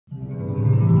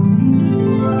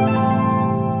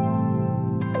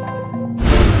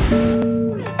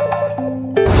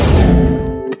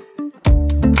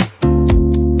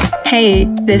Hey,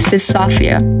 this is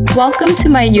Sofia. Welcome to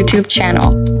my YouTube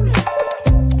channel.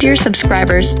 Dear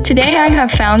subscribers, today I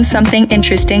have found something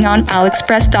interesting on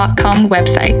aliexpress.com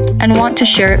website and want to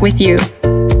share it with you.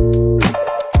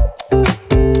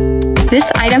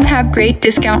 This item have great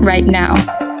discount right now.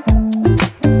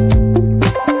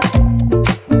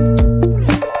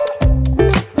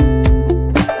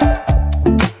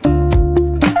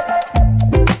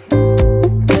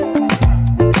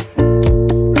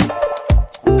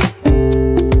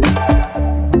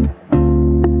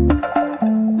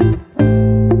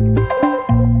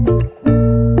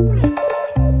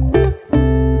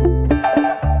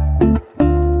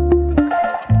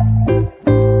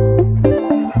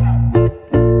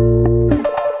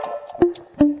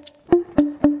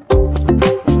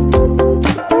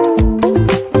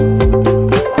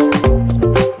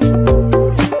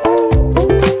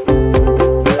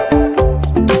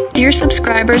 Dear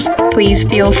subscribers, please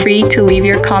feel free to leave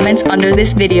your comments under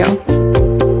this video,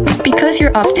 because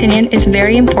your opinion is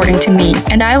very important to me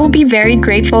and I will be very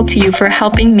grateful to you for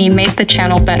helping me make the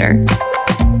channel better.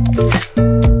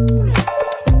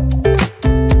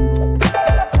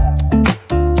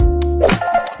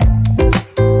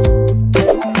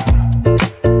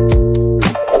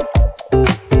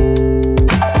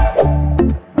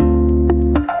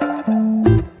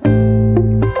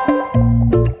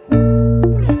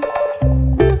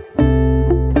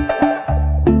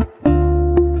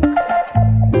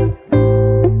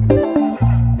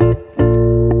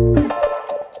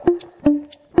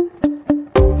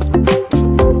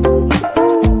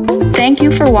 Thank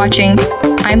you for watching.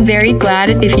 I'm very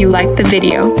glad if you liked the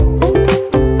video.